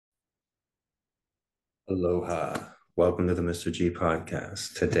Aloha. Welcome to the Mr.G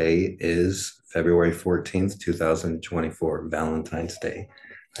podcast. Today is February 14th, 2024, Valentine's Day.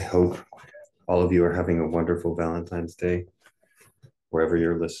 I hope all of you are having a wonderful Valentine's Day. Wherever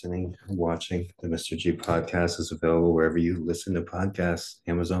you're listening, watching, the Mr. G podcast is available wherever you listen to podcasts,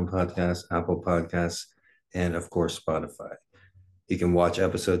 Amazon Podcasts, Apple Podcasts, and of course, Spotify. You can watch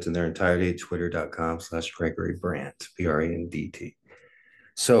episodes in their entirety at twitter.com/Gregory Brandt, BRANDT.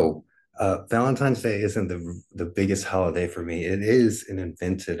 So, Valentine's Day isn't the biggest holiday for me. It is an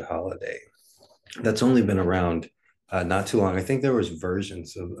invented holiday that's only been around not too long. I think there was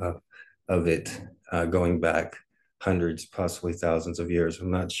versions of it going back hundreds, possibly thousands of years. I'm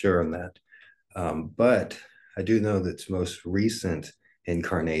not sure on that. But I do know that its most recent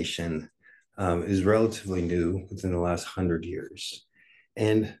incarnation is relatively new within the last 100 years.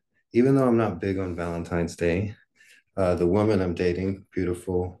 And even though I'm not big on Valentine's Day, the woman I'm dating,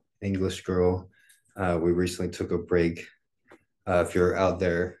 beautiful English girl, we recently took a break. If you're out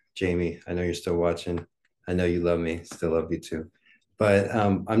there, Jamie, I know you're still watching. I know you love me, still love you too. But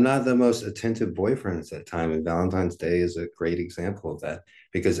I'm not the most attentive boyfriend at that time. And Valentine's Day is a great example of that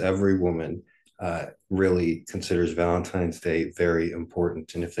because every woman really considers Valentine's Day very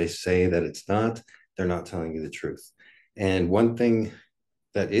important. And if they say that it's not, they're not telling you the truth. And one thing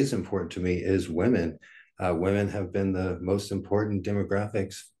that is important to me is women. Women have been the most important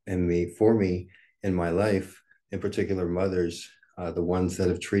demographics for me in my life, in particular mothers, the ones that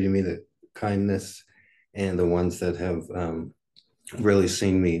have treated me the kindness and the ones that have really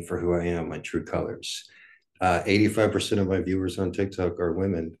seen me for who I am, my true colors. 85% of my viewers on TikTok are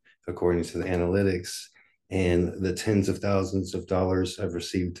women, according to the analytics. And the tens of thousands of dollars I've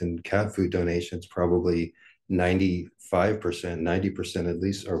received in cat food donations, probably 95%, 90% at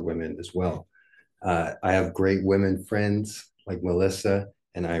least are women as well. I have great women friends like Melissa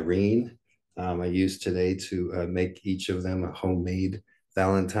and Irene. I used today to make each of them a homemade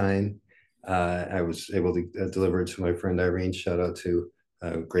Valentine. I was able to deliver it to my friend Irene. Shout out to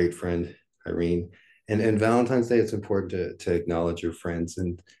a great friend Irene. And Valentine's Day, it's important to acknowledge your friends,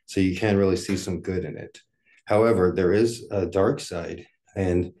 and so you can really see some good in it. However, there is a dark side,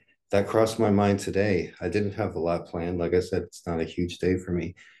 and that crossed my mind today. I didn't have a lot planned. Like I said, it's not a huge day for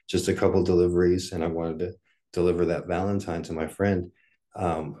me, just a couple deliveries, and I wanted to deliver that Valentine to my friend.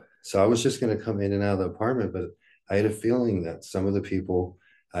 So I was just going to come in and out of the apartment, but I had a feeling that some of the people,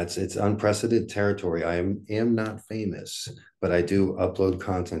 it's unprecedented territory. I am not famous, but I do upload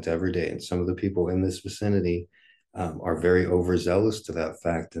content every day, and some of the people in this vicinity are very overzealous to that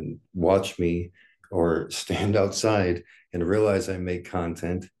fact and watch me or stand outside and realize I make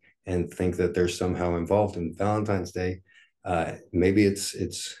content and think that they're somehow involved in Valentine's Day. Maybe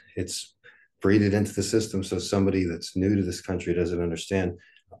it's breeded into the system so somebody that's new to this country doesn't understand.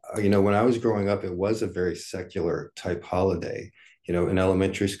 When I was growing up, it was a very secular type holiday. In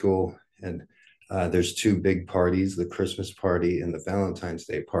elementary school, and there's two big parties: the Christmas party and the Valentine's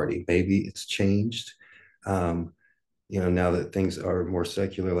Day party. Maybe it's changed, now that things are more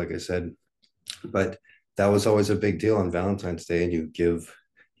secular, like I said. But that was always a big deal on Valentine's Day, and you give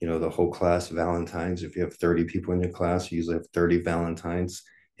the whole class Valentines. If you have 30 people in your class, you usually have 30 Valentines,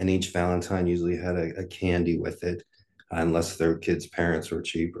 and each Valentine usually had a candy with it, unless their kids' parents were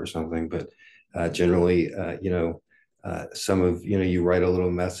cheap or something. But generally, you write a little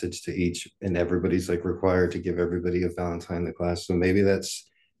message to each, and everybody's like required to give everybody a Valentine in the class. So maybe that's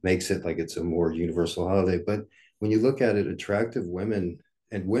makes it like it's a more universal holiday. But when you look at it, attractive women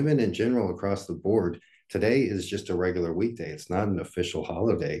and women in general across the board, today is just a regular weekday. It's not an official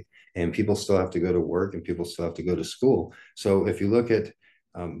holiday, and people still have to go to work and people still have to go to school. So if you look at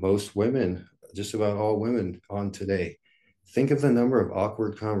most women, just about all women on today, think of the number of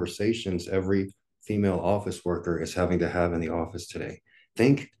awkward conversations every female office worker is having to have in the office today.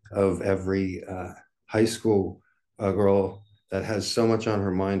 Think of every high school girl that has so much on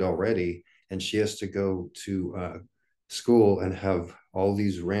her mind already, and she has to go to school and have all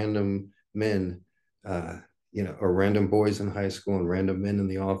these random men, or random boys in high school and random men in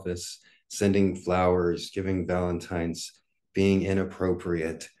the office sending flowers, giving Valentines, being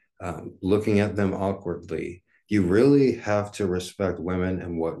inappropriate, looking at them awkwardly. You really have to respect women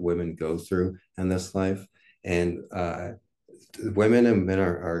and what women go through in this life. And women and men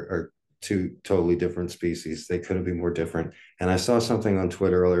are two totally different species. They couldn't be more different. And I saw something on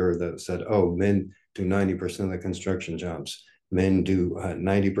Twitter earlier that said, oh, men do 90% of the construction jobs. Men do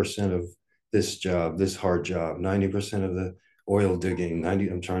 90% of this job, this hard job, 90% of the oil digging,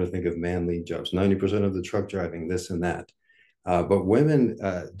 I'm trying to think of manly jobs, 90% of the truck driving, this and that. But women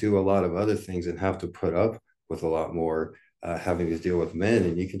do a lot of other things and have to put up with a lot more having to deal with men.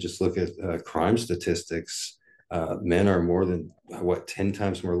 And you can just look at crime statistics. Men are more than 10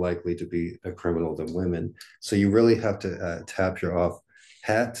 times more likely to be a criminal than women. So you really have to tap your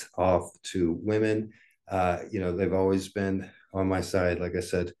hat off to women. They've always been on my side. Like I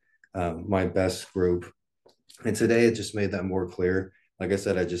said, my best group. And today it just made that more clear. Like I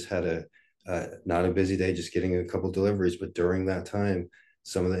said, I just had a not a busy day, just getting a couple deliveries. But during that time,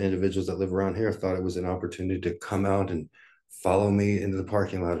 some of the individuals that live around here thought it was an opportunity to come out and follow me into the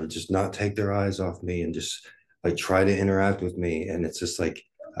parking lot, or just not take their eyes off me and just like try to interact with me. And it's just like,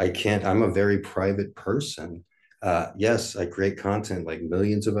 I can't, I'm a very private person. Yes, I create content like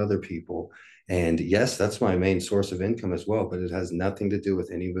millions of other people. And yes, that's my main source of income as well, but it has nothing to do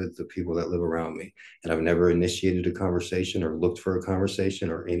with any of the people that live around me. And I've never initiated a conversation or looked for a conversation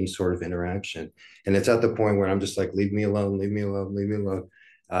or any sort of interaction. And it's at the point where I'm just like, leave me alone, leave me alone, leave me alone.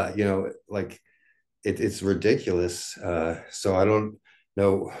 Like it's ridiculous. So I don't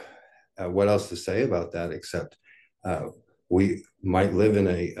know what else to say about that, except uh, we might live in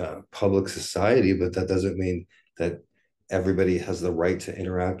a public society, but that doesn't mean that everybody has the right to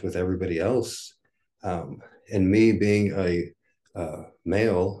interact with everybody else. And me being a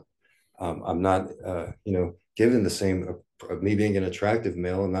male, I'm not, given the same, me being an attractive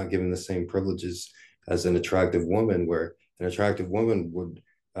male, I'm not given the same privileges as an attractive woman, where an attractive woman would,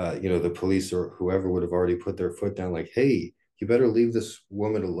 the police or whoever would have already put their foot down, like, hey, you better leave this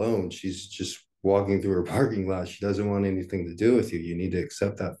woman alone. She's just walking through her parking lot. She doesn't want anything to do with you. You need to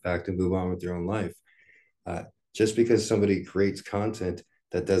accept that fact and move on with your own life. Uh, just because somebody creates content,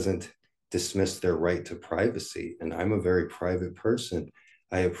 that doesn't dismiss their right to privacy. And I'm a very private person.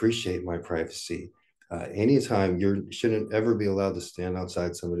 I appreciate my privacy. Anytime, you shouldn't ever be allowed to stand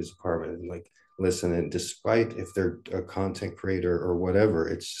outside somebody's apartment and like listen. And despite if they're a content creator or whatever,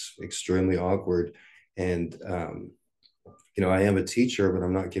 it's extremely awkward. And I am a teacher, but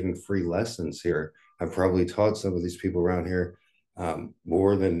I'm not giving free lessons here. I've probably taught some of these people around here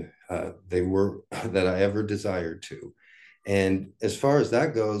more than they were that I ever desired to. And as far as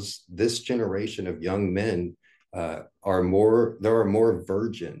that goes, this generation of young men there are more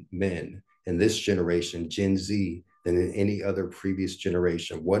virgin men in this generation, Gen Z, than in any other previous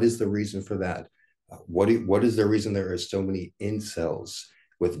generation. What is the reason for that? What is the reason there are so many incels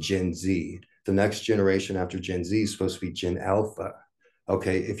with Gen Z? The next generation after Gen Z is supposed to be Gen Alpha.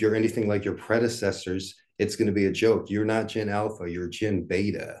 Okay, if you're anything like your predecessors, it's going to be a joke. You're not Gen Alpha, you're Gen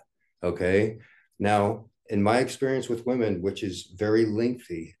Beta. Okay, now in my experience with women, which is very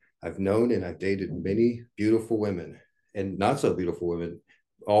lengthy, I've known and I've dated many beautiful women and not so beautiful women.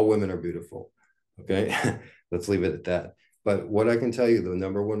 All women are beautiful. Okay, let's leave it at that. But what I can tell you, the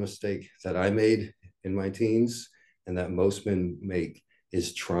number one mistake that I made in my teens and that most men make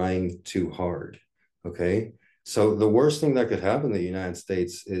is trying too hard. Okay. So the worst thing that could happen in the United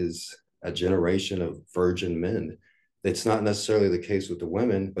States is a generation of virgin men. It's not necessarily the case with the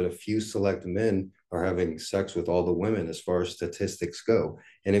women, but a few select men are having sex with all the women as far as statistics go.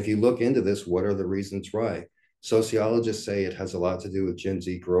 And if you look into this, what are the reasons why? Sociologists say it has a lot to do with Gen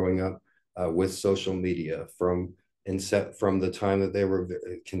Z growing up with social media from the time that they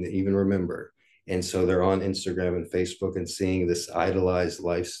can even remember. And so they're on Instagram and Facebook and seeing this idolized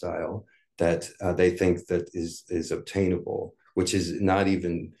lifestyle that they think that is obtainable, which is not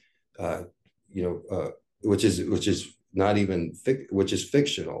even, which is not even which is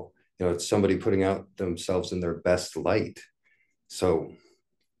fictional. It's somebody putting out themselves in their best light. So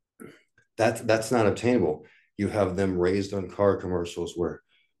that's not obtainable. You have them raised on car commercials where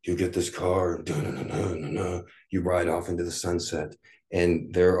you get this car, you ride off into the sunset.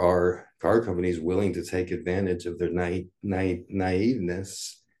 And there are car companies willing to take advantage of their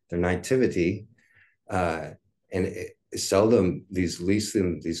naiveness, their naivety, and sell them lease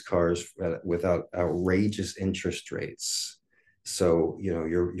them these cars without outrageous interest rates. So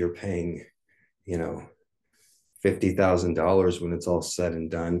you're paying $50,000 when it's all said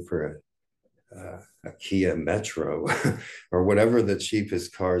and done for a Kia Metro or whatever the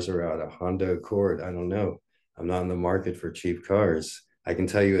cheapest cars are out, a Honda Accord. I don't know. I'm not in the market for cheap cars. I can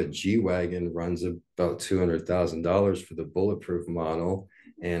tell you a G-Wagon runs about $200,000 for the bulletproof model.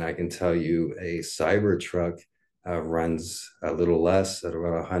 And I can tell you a Cybertruck runs a little less at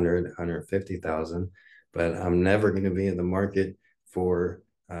about 150,000. But I'm never going to be in the market for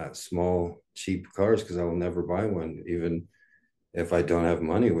small, cheap cars because I will never buy one, even if I don't have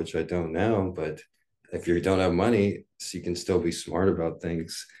money, which I don't now. But if you don't have money, so you can still be smart about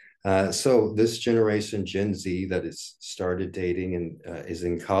things. So this generation, Gen Z, that is started dating and is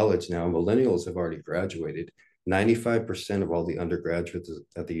in college now, millennials have already graduated. 95% of all the undergraduates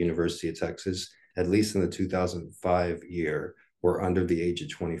at the University of Texas at least in the 2005 year, were under the age of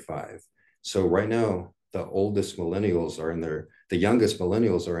 25. So right now, the youngest millennials are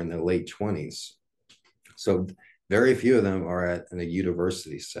in their late 20s. So very few of them are in a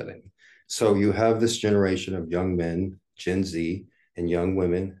university setting. So you have this generation of young men, Gen Z, and young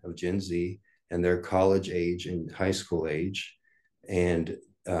women of Gen Z, and their college age and high school age. And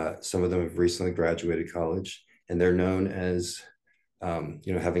some of them have recently graduated college, and they're known as,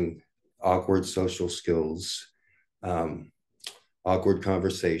 having awkward social skills, um, awkward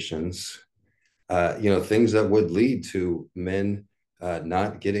conversations, things that would lead to men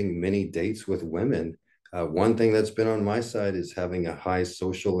not getting many dates with women. One thing that's been on my side is having a high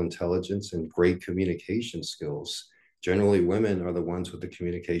social intelligence and great communication skills. Generally, women are the ones with the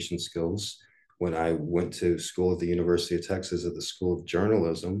communication skills. When I went to school at the University of Texas at the School of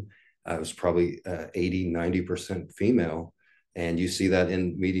Journalism, I was probably 80-90% female. And you see that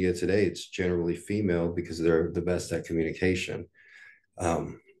in media today. It's generally female because they're the best at communication.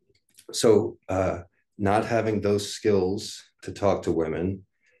 Um, so not having those skills to talk to women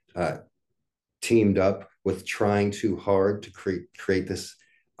uh, teamed up with trying too hard to create this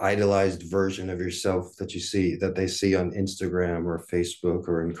idolized version of yourself that they see on Instagram or Facebook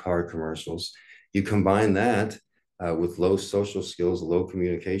or in car commercials. You combine that with low social skills, low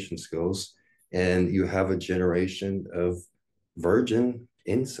communication skills, and you have a generation of virgin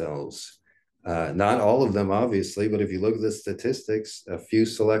incels. Not all of them, obviously, but if you look at the statistics, a few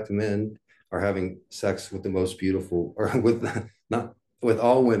select men are having sex with the most beautiful, or with not with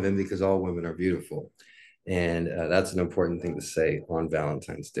all women, because all women are beautiful. And that's an important thing to say on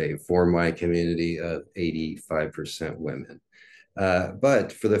Valentine's Day for my community of 85% women.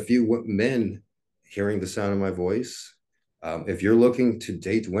 But for the few men hearing the sound of my voice, if you're looking to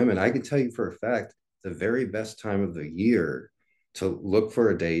date women, I can tell you for a fact the very best time of the year to look for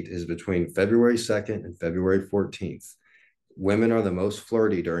a date is between February 2nd and February 14th. Women are the most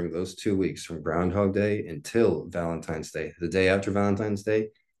flirty during those 2 weeks from Groundhog Day until Valentine's Day. The day after Valentine's Day,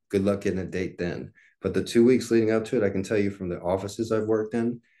 good luck getting a date then. But the 2 weeks leading up to it, I can tell you from the offices I've worked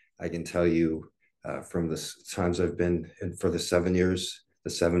in, I can tell you from the times I've been in for the 7 years, the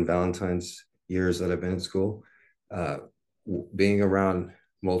 7 Valentine's years that I've been in school, uh, being around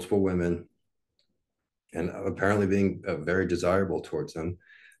multiple women and apparently being very desirable towards them.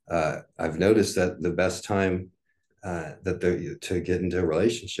 I've noticed that the best time to get into a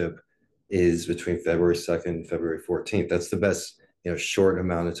relationship is between February 2nd and February 14th. That's the best, short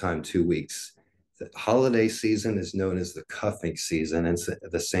amount of time, 2 weeks. The holiday season is known as the cuffing season, and it's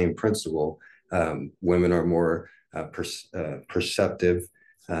the same principle. Women are more perceptive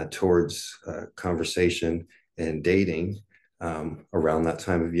towards conversation and dating around that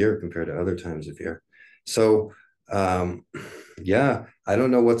time of year compared to other times of year. So, yeah, I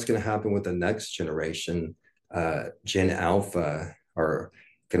don't know what's going to happen with the next generation. Gen Alpha are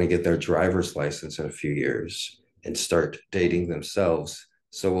going to get their driver's license in a few years and start dating themselves.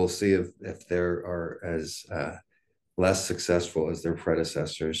 So we'll see if they are as less successful as their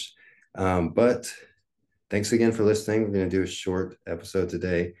predecessors. But thanks again for listening. We're going to do a short episode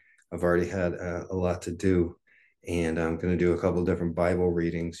today. I've already had a lot to do, and I'm going to do a couple different Bible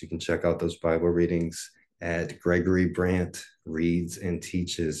readings. You can check out those Bible readings at Gregory Brandt Reads and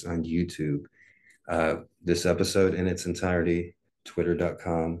Teaches on YouTube. This episode in its entirety,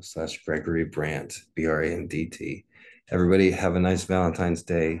 twitter.com/Gregory Brandt, BRANDT. Everybody have a nice Valentine's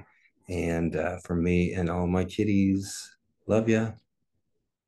Day. And from me and all my kitties, love ya.